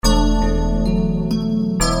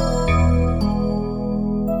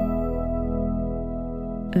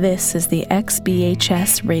This is the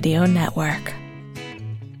XBHS Radio Network.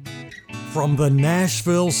 From the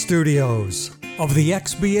Nashville studios of the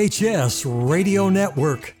XBHS Radio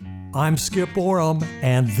Network, I'm Skip Oram,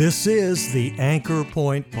 and this is the Anchor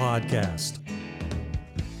Point Podcast.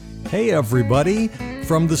 Hey everybody,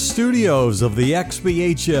 from the studios of the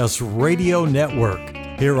XBHS Radio Network,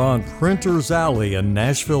 here on Printers Alley in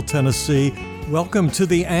Nashville, Tennessee, welcome to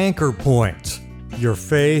the Anchor Point, your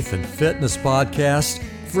faith and fitness podcast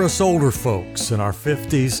for us older folks in our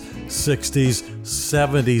 50s, 60s,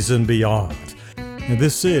 70s, and beyond. And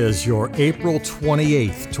this is your April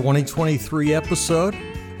 28th, 2023 episode.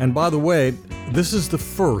 And by the way, this is the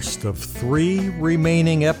first of 3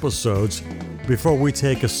 remaining episodes before we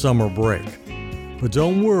take a summer break. But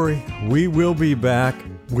don't worry, we will be back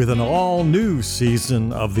with an all-new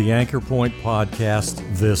season of the Anchor Point Podcast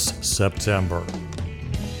this September.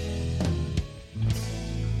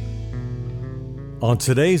 On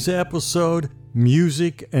today's episode,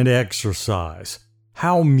 music and exercise.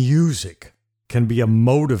 How music can be a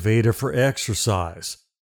motivator for exercise.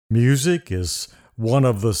 Music is one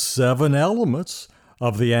of the 7 elements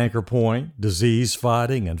of the Anchor Point disease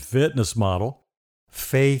fighting and fitness model.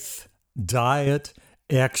 Faith, diet,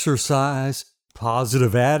 exercise,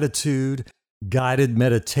 positive attitude, guided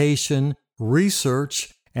meditation,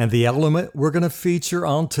 research, and the element we're going to feature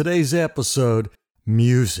on today's episode,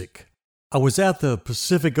 music. I was at the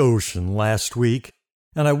Pacific Ocean last week,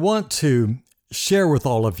 and I want to share with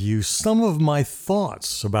all of you some of my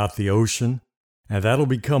thoughts about the ocean, and that'll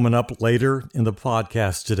be coming up later in the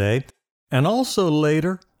podcast today, and also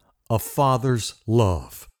later, a father's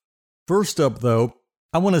love. First up, though,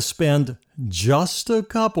 I want to spend just a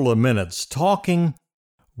couple of minutes talking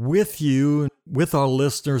with you, with our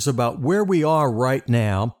listeners, about where we are right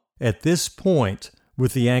now at this point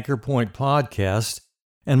with the Anchor Point Podcast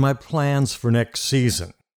and my plans for next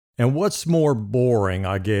season. And what's more boring,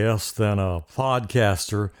 I guess, than a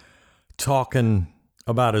podcaster talking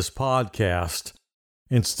about his podcast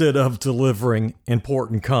instead of delivering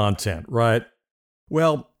important content, right?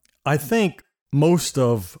 Well, I think most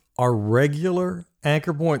of our regular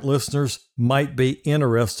Anchor Point listeners might be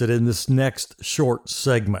interested in this next short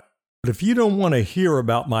segment. But if you don't want to hear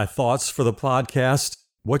about my thoughts for the podcast,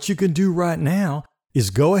 what you can do right now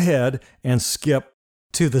is go ahead and skip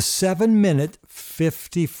to the 7-minute,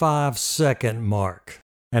 55-second mark.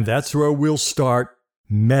 And that's where we'll start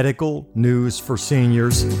medical news for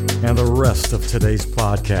seniors and the rest of today's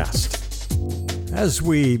podcast. As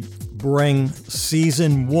we bring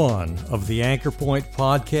Season 1 of the Anchor Point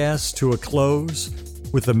Podcast to a close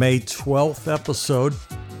with the May 12th episode,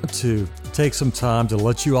 to take some time to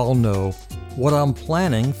let you all know what I'm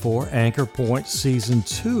planning for Anchor Point Season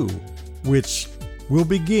 2, which we'll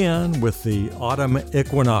begin with the autumn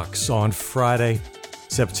equinox on Friday,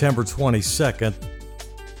 September 22nd.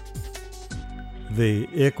 The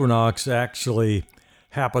equinox actually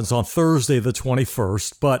happens on Thursday the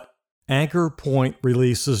 21st, but Anchor Point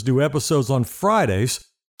releases new episodes on Fridays,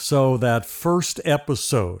 so that first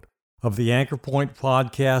episode of the Anchor Point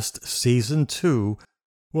Podcast Season 2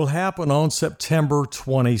 will happen on September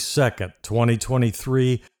 22nd,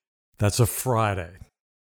 2023. That's a Friday.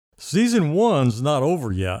 Season 1's not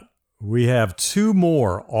over yet. We have 2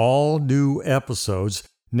 more all-new episodes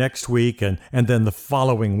next week and then the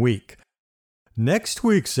following week. Next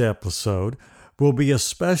week's episode will be a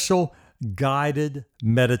special guided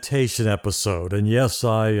meditation episode. And yes,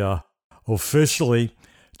 I officially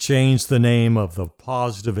changed the name of the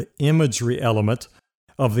positive imagery element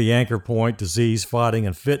of the Anchor Point disease fighting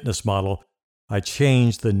and fitness model. I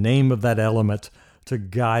changed the name of that element to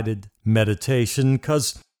guided meditation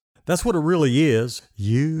because that's what it really is.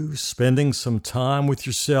 You spending some time with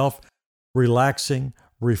yourself, relaxing,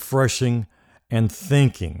 refreshing, and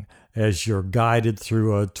thinking as you're guided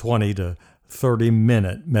through a 20 to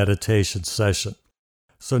 30-minute meditation session.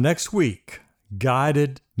 So next week,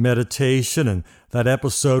 guided meditation, and that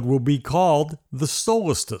episode will be called The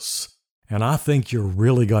Solstice, and I think you're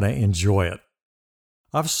really going to enjoy it.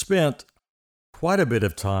 I've spent quite a bit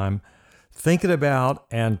of time thinking about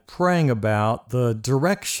and praying about the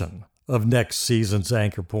direction of next season's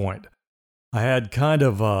Anchor Point. I had kind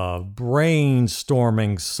of a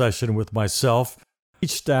brainstorming session with myself,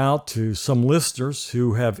 reached out to some listeners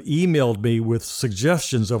who have emailed me with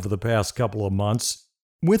suggestions over the past couple of months.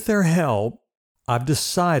 With their help, I've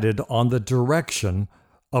decided on the direction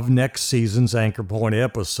of next season's Anchor Point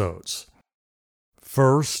episodes.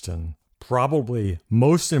 First, and probably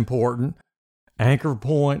most important, Anchor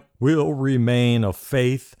Point will remain a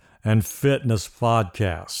faith and fitness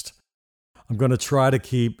podcast. I'm going to try to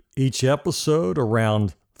keep each episode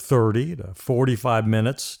around 30 to 45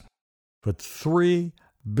 minutes, but 3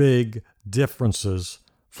 big differences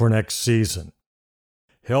for next season.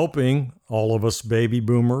 Helping all of us baby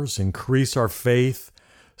boomers increase our faith,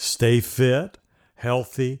 stay fit,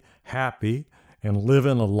 healthy, happy, and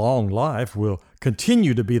living a long life will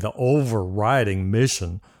continue to be the overriding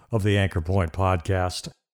mission of the Anchor Point podcast.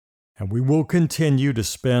 And we will continue to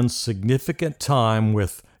spend significant time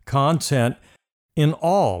with content in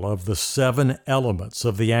all of the 7 elements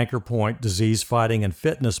of the Anchor Point disease fighting and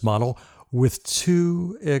fitness model, with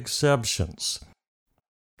 2 exceptions.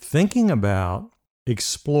 Thinking about,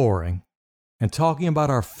 exploring, and talking about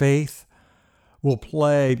our faith will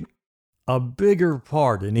play a bigger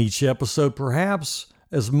part in each episode, perhaps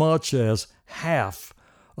as much as half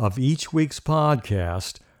of each week's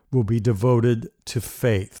podcast will be devoted to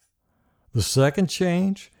faith. The second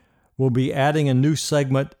change will be adding a new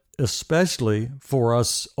segment especially for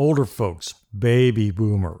us older folks, baby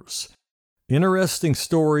boomers. Interesting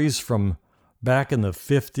stories from back in the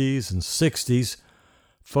 50s and 60s,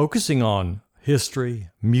 focusing on history,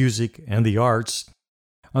 music, and the arts.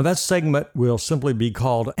 Now, that segment will simply be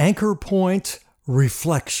called Anchor Point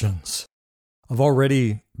Reflections. I've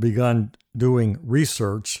already begun doing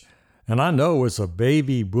research, and I know as a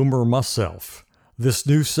baby boomer myself, this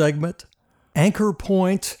new segment, Anchor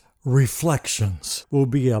Point Reflections, will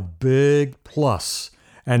be a big plus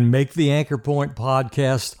and make the Anchor Point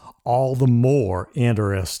podcast all the more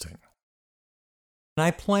interesting.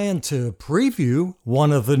 I plan to preview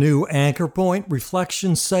one of the new Anchor Point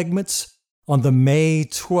Reflection segments on the May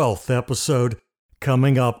 12th episode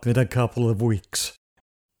coming up in a couple of weeks.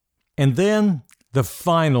 And then the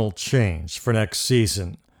final change for next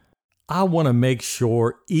season. I want to make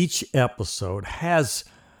sure each episode has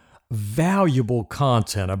valuable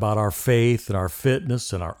content about our faith and our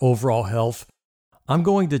fitness and our overall health. I'm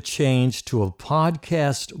going to change to a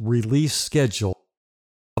podcast release schedule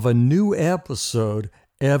of a new episode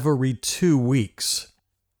every 2 weeks.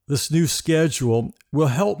 This new schedule will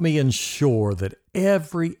help me ensure that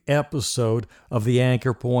every episode of the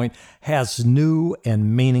Anchor Point has new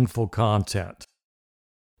and meaningful content.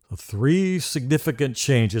 3 significant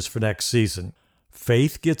changes for next season.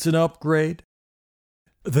 Faith gets an upgrade,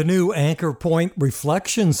 the new Anchor Point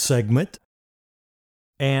Reflection segment,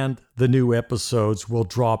 and the new episodes will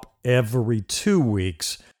drop every 2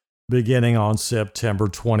 weeks beginning on September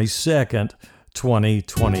 22nd,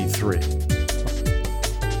 2023.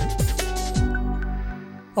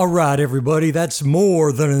 All right, everybody, that's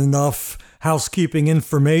more than enough housekeeping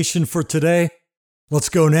information for today. Let's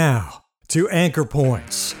go now to Anchor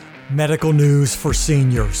Point's medical news for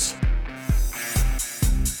seniors.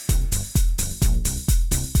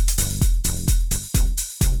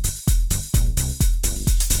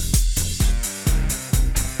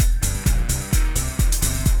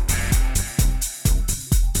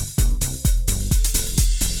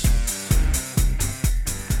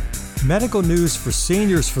 Medical news for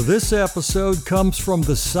seniors for this episode comes from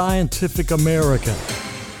the Scientific American,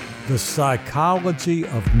 the psychology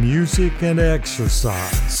of music and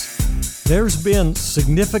exercise. There's been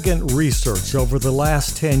significant research over the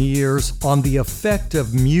last 10 years on the effect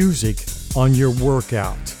of music on your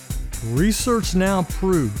workout. Research now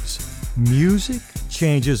proves music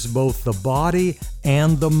changes both the body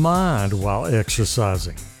and the mind while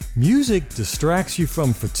exercising. Music distracts you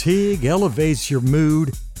from fatigue, elevates your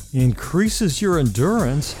mood, increases your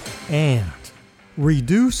endurance, and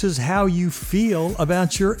reduces how you feel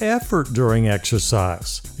about your effort during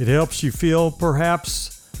exercise. It helps you feel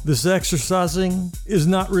perhaps this exercising is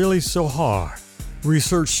not really so hard.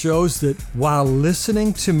 Research shows that while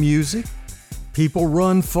listening to music, people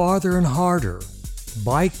run farther and harder,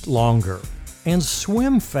 bike longer, and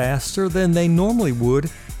swim faster than they normally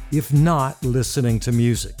would if not listening to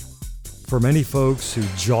music. For many folks who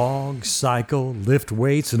jog, cycle, lift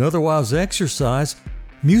weights, and otherwise exercise,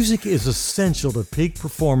 music is essential to peak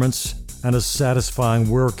performance and a satisfying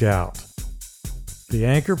workout. The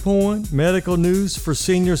Anchor Point Medical News for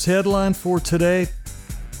Seniors headline for today: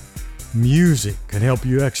 music can help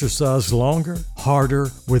you exercise longer,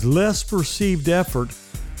 harder, with less perceived effort,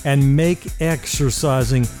 and make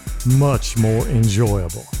exercising much more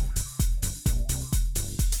enjoyable.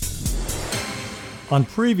 On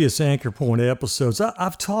previous Anchor Point episodes,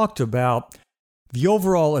 I've talked about the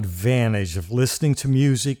overall advantage of listening to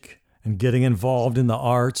music and getting involved in the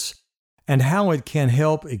arts, and how it can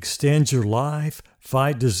help extend your life,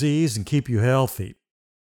 fight disease, and keep you healthy.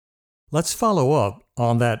 Let's follow up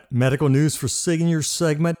on that Medical News for Seniors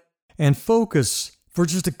segment and focus for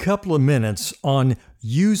just a couple of minutes on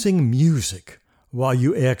using music while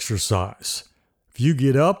you exercise. If you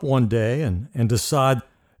get up one day and decide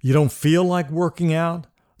You don't feel like working out?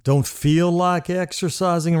 Don't feel like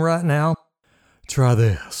exercising right now? Try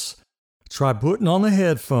this. Try putting on the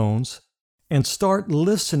headphones and start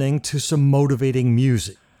listening to some motivating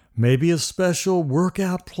music. Maybe a special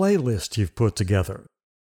workout playlist you've put together.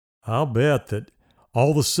 I'll bet that all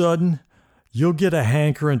of a sudden, you'll get a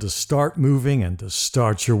hankering to start moving and to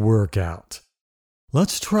start your workout.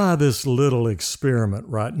 Let's try this little experiment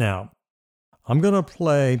right now. I'm going to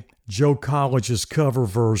play Joe College's cover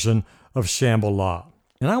version of Shambhala.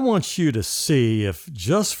 And I want you to see if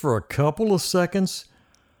just for a couple of seconds,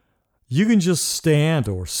 you can just stand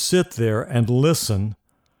or sit there and listen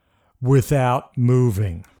without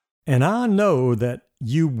moving. And I know that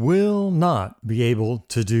you will not be able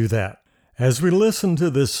to do that. As we listen to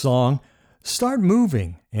this song, start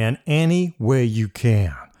moving in any way you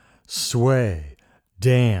can. Sway,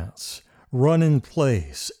 dance, run in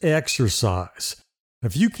place, exercise.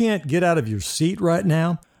 If you can't get out of your seat right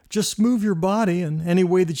now, just move your body in any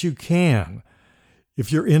way that you can.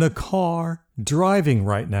 If you're in a car, driving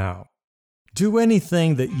right now, do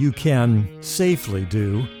anything that you can safely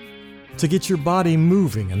do to get your body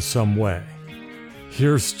moving in some way.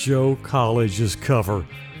 Here's Joe College's cover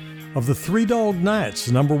of the Three Dog Nights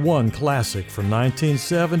 #1 classic from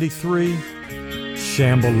 1973,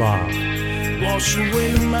 Shambhala. Wash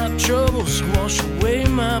away my troubles, wash away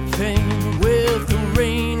my pain with the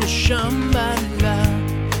rain of Shambhala.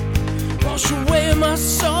 Wash away my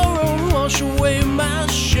sorrow, wash away my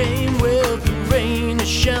shame with the rain of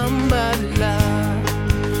Shambhala.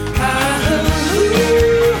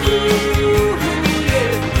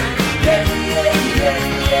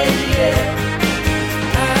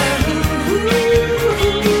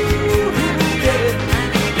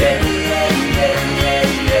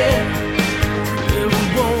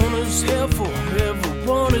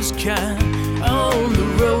 Kind on the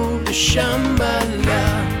road to Shambhala.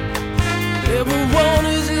 Everyone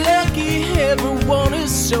is lucky, everyone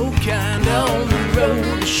is so kind on the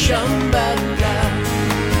road to Shambhala.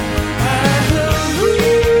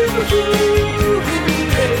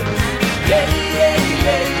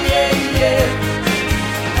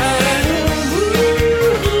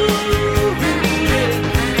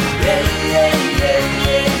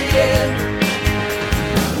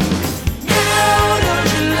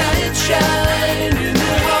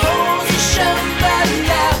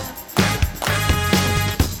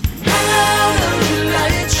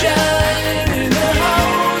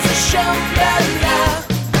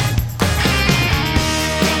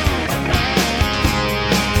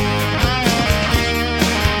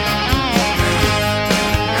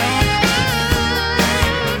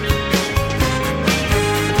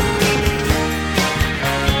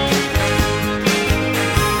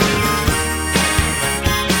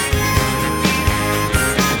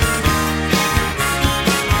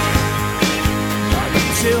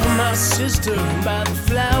 Sister by the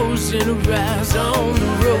flowers in her eyes on the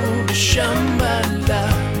road to Shambhala.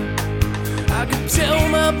 I could tell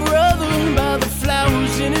my brother by the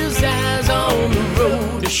flowers in his eyes on the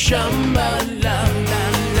road to Shambhala.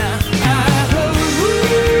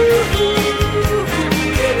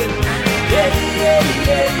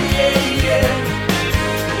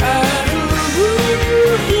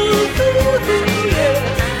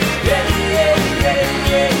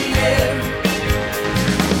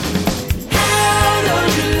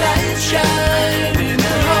 Shine in the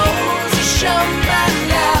halls of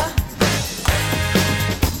Shambhala.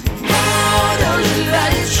 How does your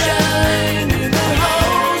light shine in the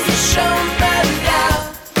halls of Shambhala?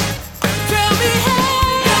 Tell me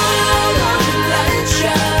how does your light shine in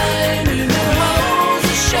the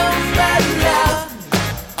halls of Shambhala? Tell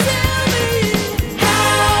me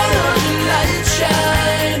how does your light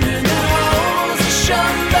shine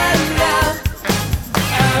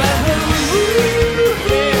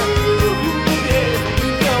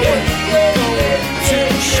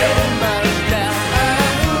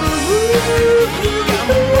in the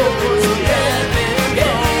halls of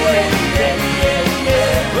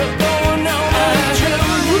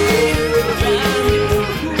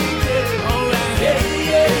Shambhala?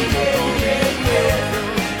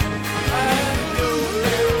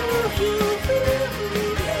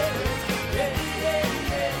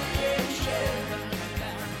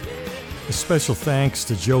 Special thanks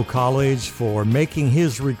to Joe College for making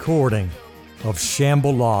his recording of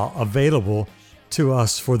Shambhala available to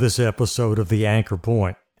us for this episode of The Anchor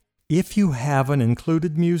Point. If you haven't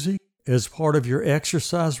included music as part of your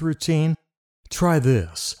exercise routine, try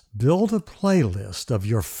this. Build a playlist of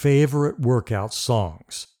your favorite workout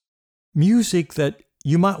songs. Music that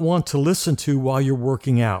you might want to listen to while you're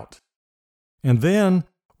working out. And then,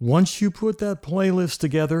 Once you put that playlist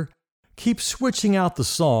together, keep switching out the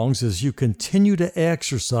songs as you continue to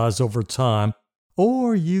exercise over time,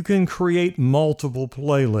 or you can create multiple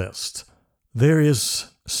playlists. There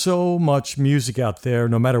is so much music out there,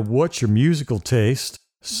 no matter what your musical taste.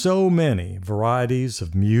 So many varieties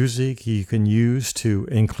of music you can use to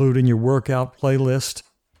include in your workout playlist.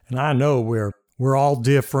 And I know we're all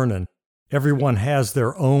different and everyone has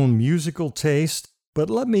their own musical taste, but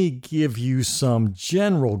let me give you some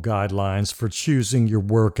general guidelines for choosing your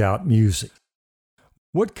workout music.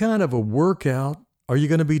 What kind of a workout are you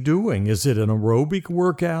going to be doing? Is it an aerobic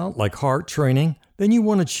workout like heart training? Then you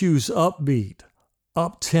want to choose upbeat,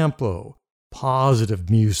 up-tempo, positive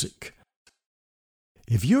music.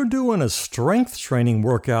 If you're doing a strength training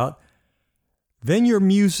workout, then your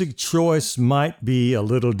music choice might be a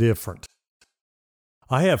little different.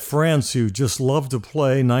 I have friends who just love to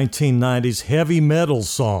play 1990s heavy metal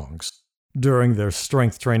songs during their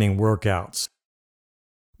strength training workouts.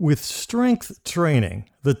 With strength training,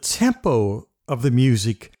 the tempo of the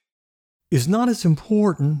music is not as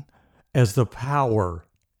important as the power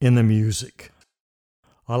in the music.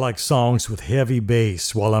 I like songs with heavy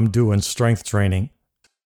bass while I'm doing strength training.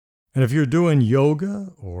 And if you're doing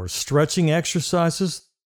yoga or stretching exercises,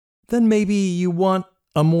 then maybe you want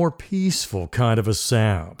a more peaceful kind of a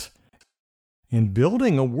sound. In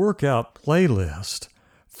building a workout playlist,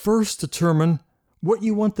 first determine what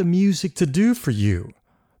you want the music to do for you.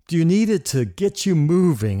 Do you need it to get you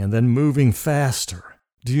moving and then moving faster?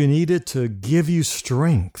 Do you need it to give you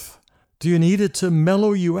strength? Do you need it to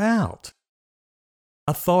mellow you out?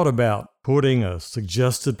 I thought about putting a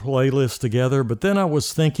suggested playlist together, but then I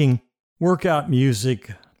was thinking workout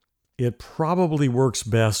music, it probably works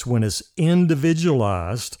best when it's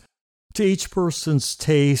individualized to each person's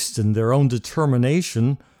taste and their own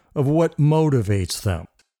determination of what motivates them.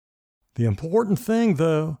 The important thing,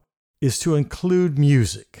 though, is to include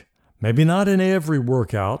music. Maybe not in every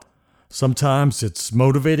workout. Sometimes it's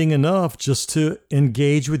motivating enough just to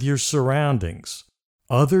engage with your surroundings.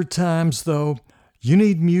 Other times, though, you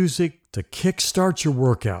need music to kickstart your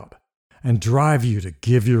workout and drive you to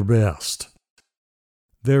give your best.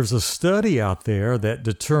 There's a study out there that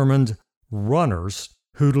determined runners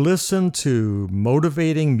who listened to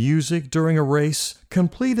motivating music during a race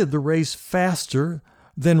completed the race faster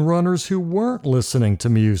than runners who weren't listening to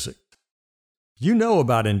music. You know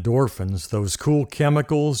about endorphins, those cool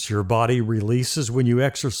chemicals your body releases when you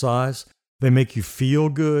exercise. They make you feel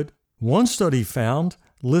good. One study found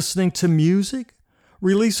listening to music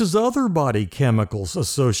releases other body chemicals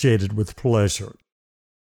associated with pleasure.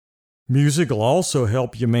 Music will also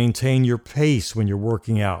help you maintain your pace when you're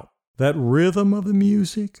working out. That rhythm of the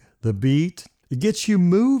music, the beat, it gets you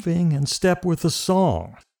moving in step with the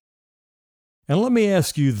song. And let me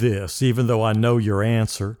ask you this, even though I know your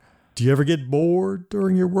answer. Do you ever get bored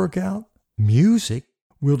during your workout? Music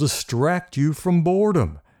will distract you from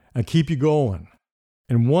boredom and keep you going.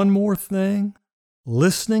 And one more thing,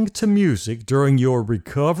 listening to music during your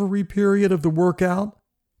recovery period of the workout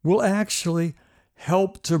will actually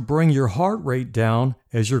help to bring your heart rate down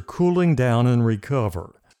as you're cooling down and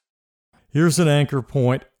recover. Here's an Anchor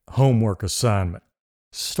Point homework assignment.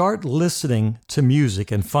 Start listening to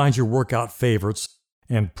music and find your workout favorites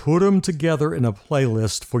and put them together in a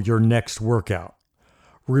playlist for your next workout.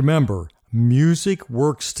 Remember, music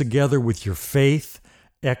works together with your faith,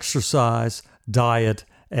 exercise, diet,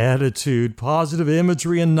 attitude, positive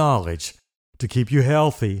imagery, and knowledge to keep you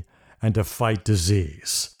healthy and to fight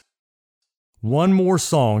disease. One more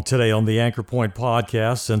song today on the Anchor Point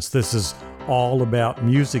podcast, since this is all about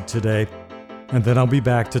music today, and then I'll be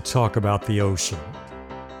back to talk about the ocean.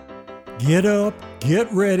 Get up,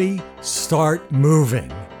 get ready, start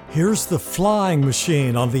moving. Here's the Flying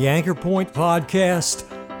Machine on the Anchor Point podcast,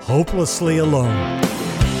 Hopelessly Alone.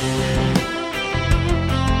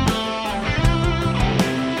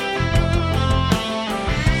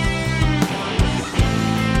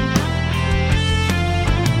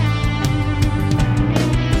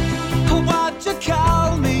 Why'd you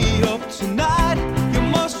call me up tonight? You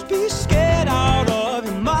must be scared out of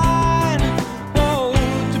your mind. Oh,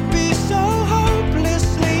 to be so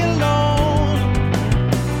hopelessly alone.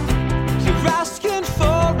 You're asking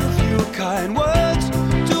for a few kind words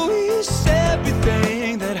to ease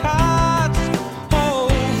everything that hurts. Oh,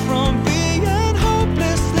 from being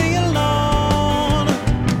hopelessly alone.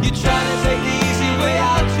 You try to take the easy way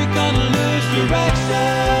out, you're gonna lose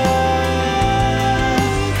direction.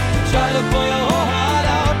 Try to pull your whole heart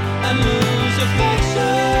out and lose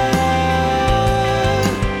affection.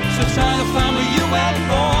 So try to find where you went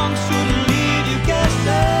wrong, shouldn't leave you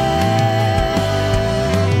guessing.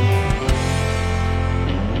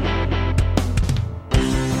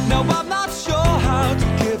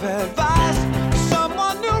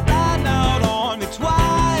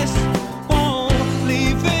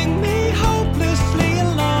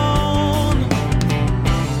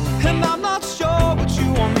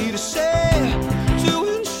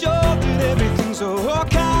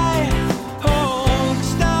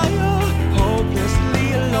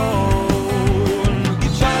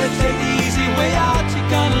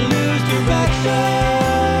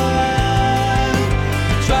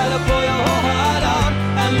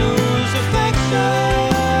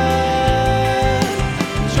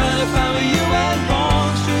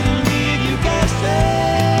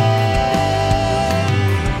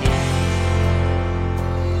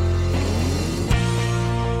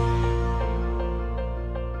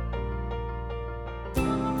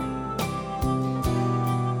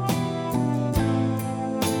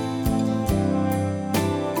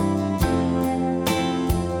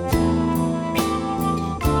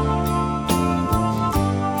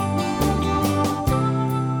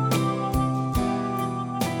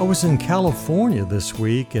 was in California this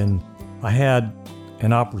week, and I had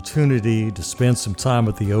an opportunity to spend some time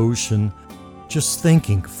at the ocean just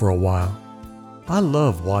thinking for a while. I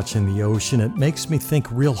love watching the ocean. It makes me think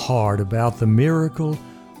real hard about the miracle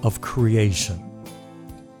of creation.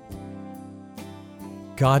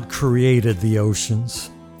 God created the oceans.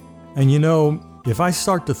 And you know, if I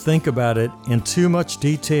start to think about it in too much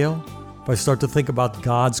detail, if I start to think about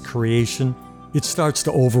God's creation, it starts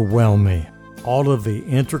to overwhelm me. All of the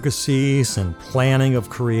intricacies and planning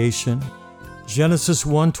of creation. Genesis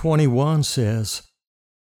 1:21 says,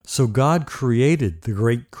 "So God created the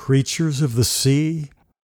great creatures of the sea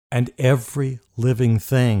and every living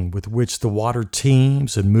thing with which the water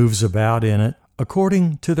teems and moves about in it,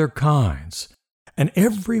 according to their kinds, and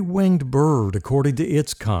every winged bird according to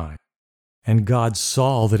its kind. And God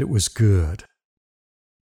saw that it was good."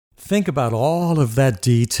 Think about all of that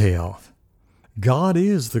detail. God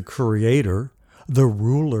is the creator, the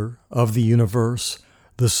ruler of the universe,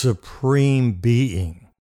 the supreme being.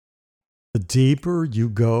 The deeper you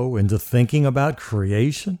go into thinking about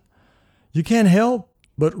creation, you can't help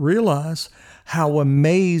but realize how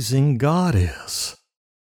amazing God is.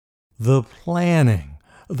 The planning,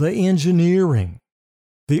 the engineering,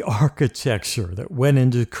 the architecture that went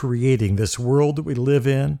into creating this world that we live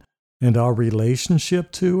in and our relationship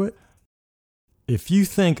to it. If you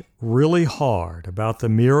think really hard about the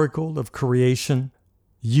miracle of creation,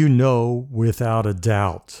 you know without a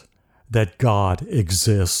doubt that God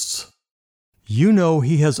exists. You know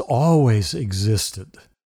He has always existed.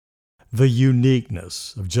 The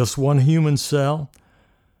uniqueness of just one human cell,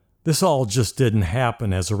 this all just didn't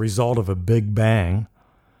happen as a result of a big bang.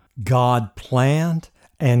 God planned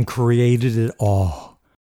and created it all.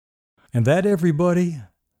 And that, everybody,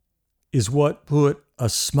 is what put a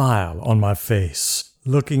smile on my face.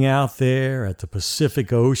 Looking out there at the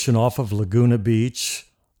Pacific Ocean off of Laguna Beach,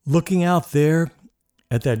 looking out there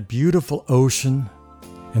at that beautiful ocean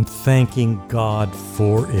and thanking God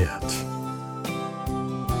for it.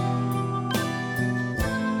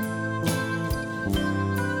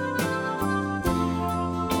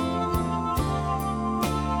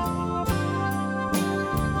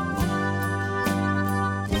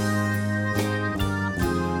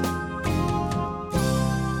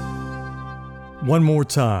 One more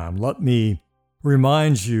time, let me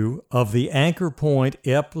remind you of the Anchor Point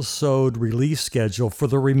episode release schedule for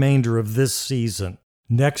the remainder of this season.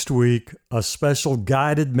 Next week, a special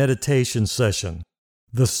guided meditation session,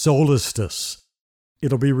 The Solstice.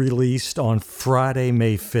 It'll be released on Friday,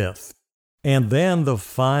 May 5th. And then the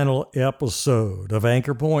final episode of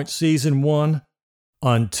Anchor Point Season 1,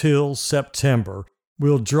 Until September,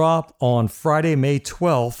 will drop on Friday, May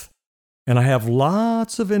 12th. And I have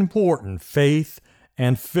lots of important faith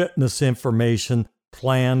and fitness information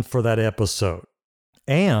planned for that episode.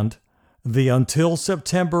 And the Until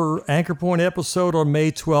September Anchor Point episode on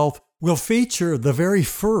May 12th will feature the very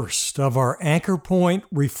first of our Anchor Point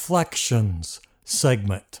Reflections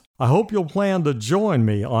segment. I hope you'll plan to join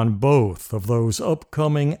me on both of those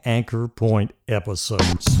upcoming Anchor Point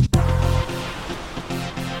episodes.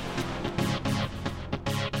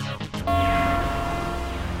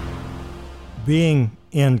 Being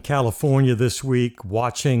in California this week,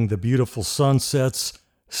 watching the beautiful sunsets,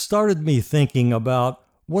 started me thinking about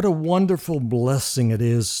what a wonderful blessing it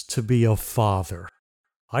is to be a father.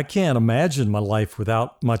 I can't imagine my life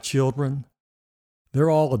without my children.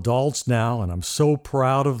 They're all adults now, and I'm so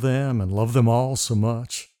proud of them and love them all so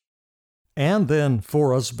much. And then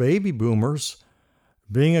for us baby boomers,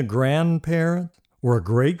 being a grandparent or a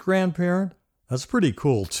great-grandparent, that's pretty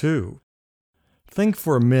cool too. Think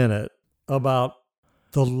for a minute about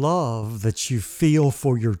the love that you feel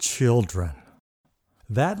for your children.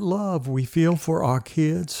 That love we feel for our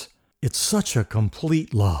kids, it's such a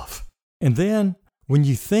complete love. And then when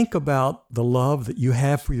you think about the love that you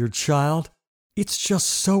have for your child, it's just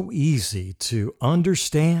so easy to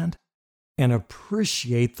understand and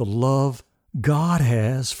appreciate the love God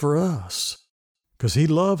has for us, because He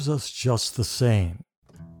loves us just the same.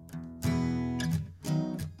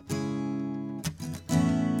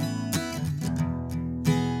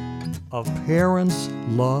 A parent's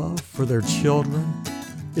love for their children,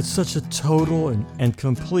 it's such a total and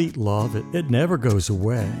complete love. It never goes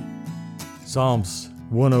away. Psalms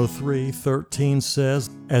 103:13 says,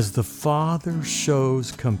 "As the Father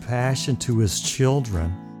shows compassion to His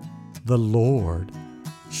children, the Lord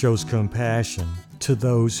shows compassion to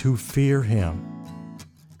those who fear Him."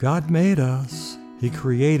 God made us. He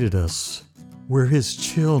created us. We're His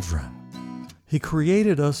children. He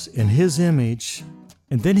created us in His image.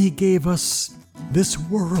 And then He gave us this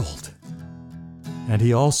world. And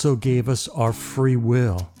He also gave us our free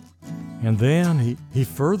will. And then he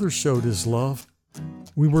further showed his love.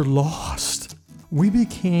 We were lost. We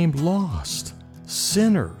became lost,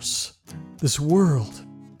 sinners. This world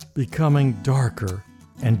becoming darker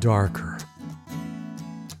and darker.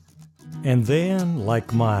 And then,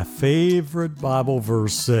 like my favorite Bible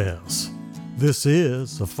verse says, this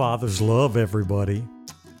is a Father's love, everybody.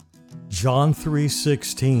 John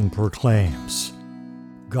 3:16 proclaims,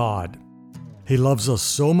 God, He loves us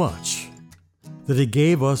so much that He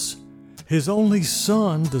gave us His only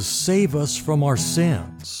Son to save us from our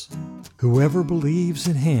sins. Whoever believes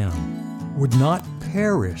in Him would not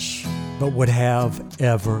perish, but would have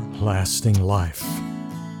everlasting life.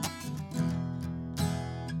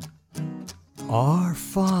 Our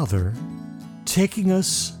Father taking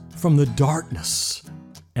us from the darkness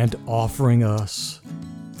and offering us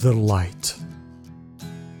the light.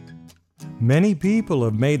 Many people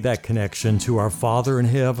have made that connection to our Father in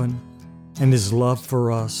heaven and His love for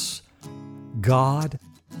us. God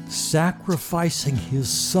sacrificing His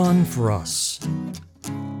Son for us.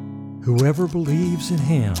 Whoever believes in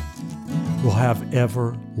Him will have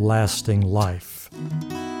everlasting life.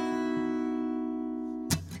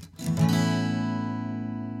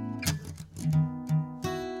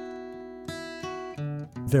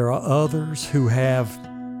 There are others who have,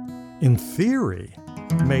 in theory,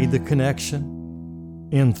 made the connection.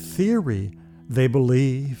 In theory, they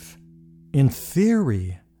believe. In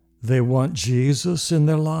theory, they want Jesus in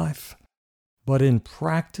their life. But in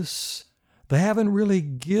practice, they haven't really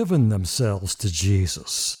given themselves to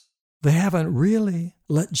Jesus. They haven't really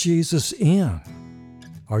let Jesus in.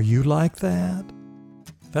 Are you like that?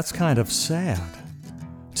 That's kind of sad.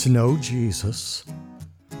 To know Jesus,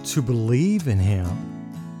 to believe in Him,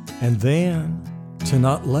 and then to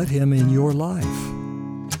not let Him in your life.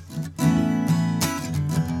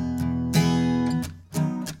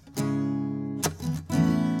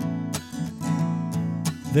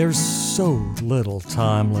 There's so little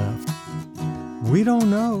time left. We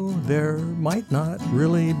don't know, there might not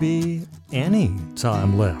really be any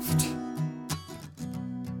time left.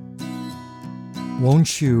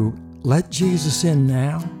 Won't you let Jesus in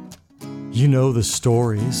now? You know the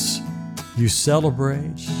stories. You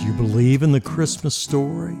celebrate, you believe in the Christmas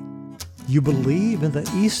story, you believe in the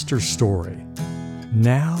Easter story.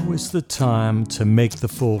 Now is the time to make the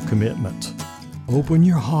full commitment. Open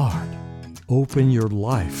your heart, open your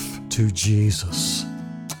life to Jesus.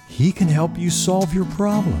 He can help you solve your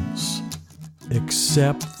problems.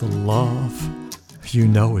 Accept the love you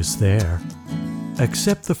know is there.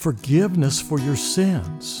 Accept the forgiveness for your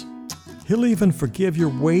sins. He'll even forgive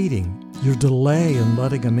your waiting, your delay in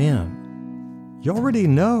letting Him in. You already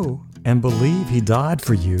know and believe He died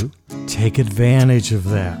for you. Take advantage of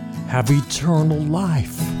that. Have eternal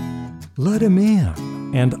life. Let Him in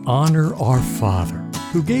and honor our Father,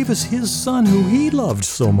 who gave us His Son who He loved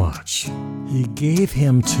so much. He gave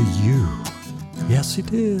Him to you. Yes, He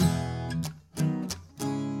did.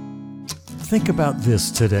 Think about this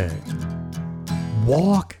today.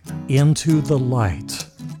 Walk into the light.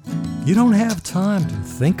 You don't have time to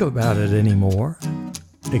think about it anymore.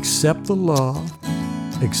 Accept the love,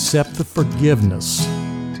 accept the forgiveness.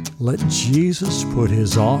 Let Jesus put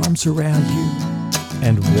His arms around you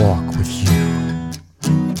and walk with you.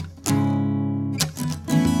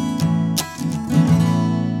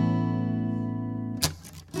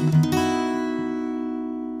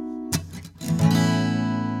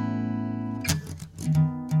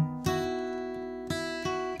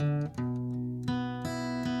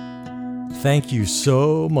 Thank you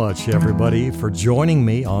so much, everybody, for joining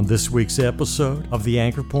me on this week's episode of the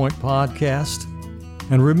Anchor Point Podcast.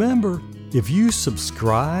 And remember, if you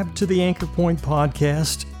subscribe to the Anchor Point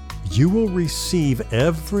Podcast, you will receive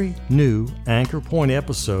every new Anchor Point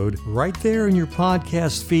episode right there in your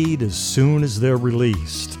podcast feed as soon as they're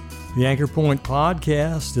released. The Anchor Point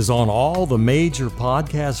Podcast is on all the major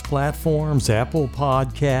podcast platforms: Apple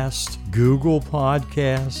Podcasts, Google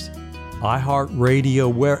Podcasts,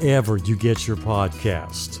 iHeartRadio, wherever you get your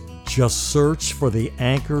podcasts. Just search for the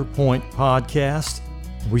Anchor Point Podcast.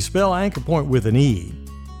 We spell Anchor Point with an E,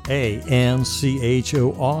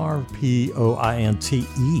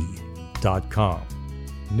 ANCHORPOINTE.com.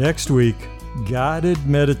 Next week, guided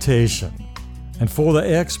meditation. And for the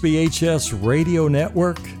XBHS Radio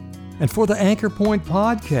Network, and for the Anchor Point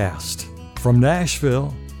Podcast. From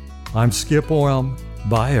Nashville, I'm Skip Oram.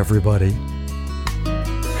 Bye, everybody.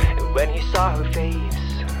 When he saw her face,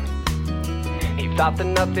 he thought that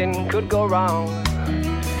nothing could go wrong.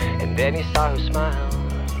 And then he saw her smile.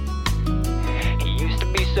 He used to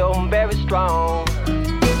be so very strong.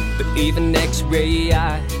 But even X-ray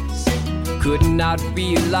eyes could not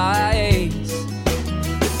realize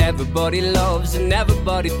that Everybody loves and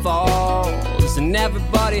everybody falls, and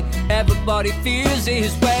everybody feels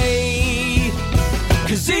his way.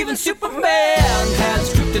 'Cause even Superman has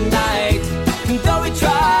kryptonite, and though he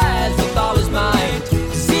tries with all his might,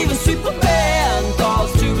 'cause even Superman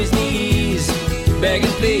falls to his knees,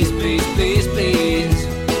 begging please, please, please, please,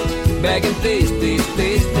 begging please, please,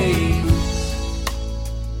 please, please.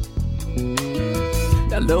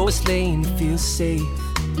 Now Lois Lane feels safe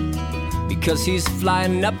because he's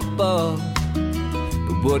flying up above.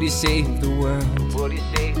 But would he save the world? Would he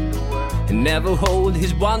save the world? And never hold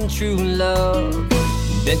his one true love?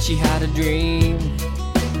 And then she had a dream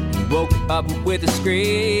and woke up with a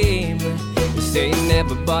scream, saying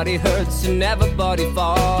everybody hurts and everybody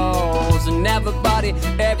falls, and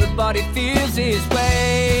everybody feels his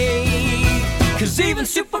way. 'Cause even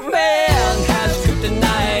Superman has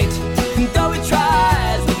kryptonite, and though he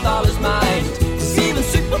tries with all his might, 'cause even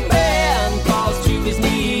Superman falls to his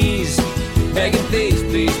knees, begging please,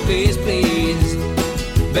 please, please, please,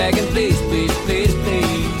 begging please, please, please,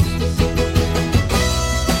 please.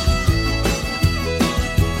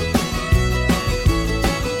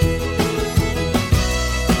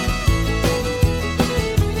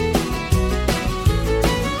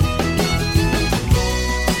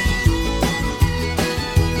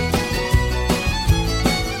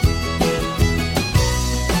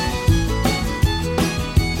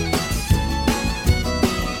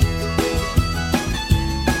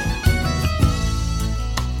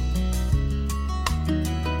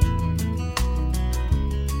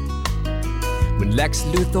 Lex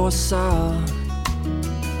Luthor saw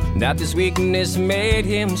that this weakness made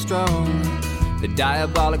him strong. The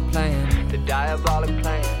diabolic plan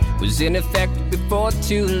was in effect before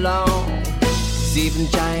too long. 'Cause even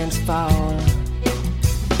giants fall,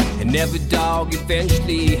 and every dog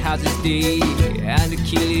eventually has its day, and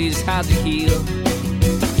Achilles has a heel,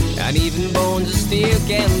 and even bones of steel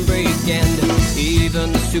can break, and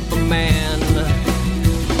even Superman,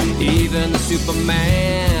 even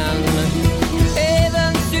Superman,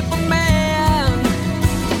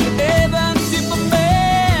 even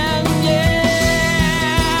Superman,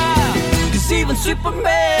 yeah. 'Cause even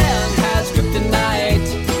Superman has kryptonite,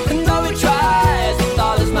 and though he tries with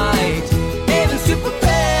all his might, even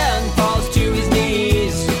Superman falls to his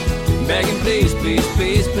knees, begging please, please,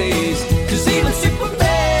 please, please. 'Cause even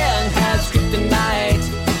Superman has kryptonite,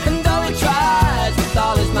 and though he tries with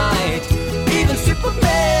all his might, even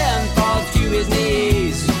Superman falls to his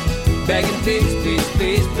knees, begging please, please,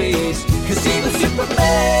 please, please. 'Cause even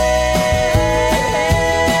Superman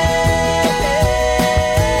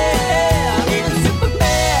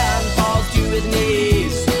falls to his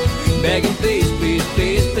knees, begging please, please,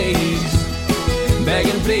 please, please,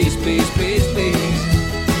 begging please, please, please, please,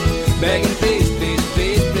 begging please, please,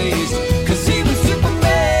 please, please. 'Cause even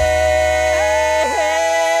Superman.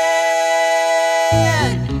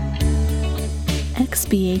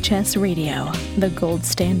 XBHS Radio, the gold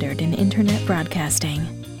standard in internet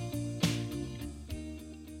broadcasting.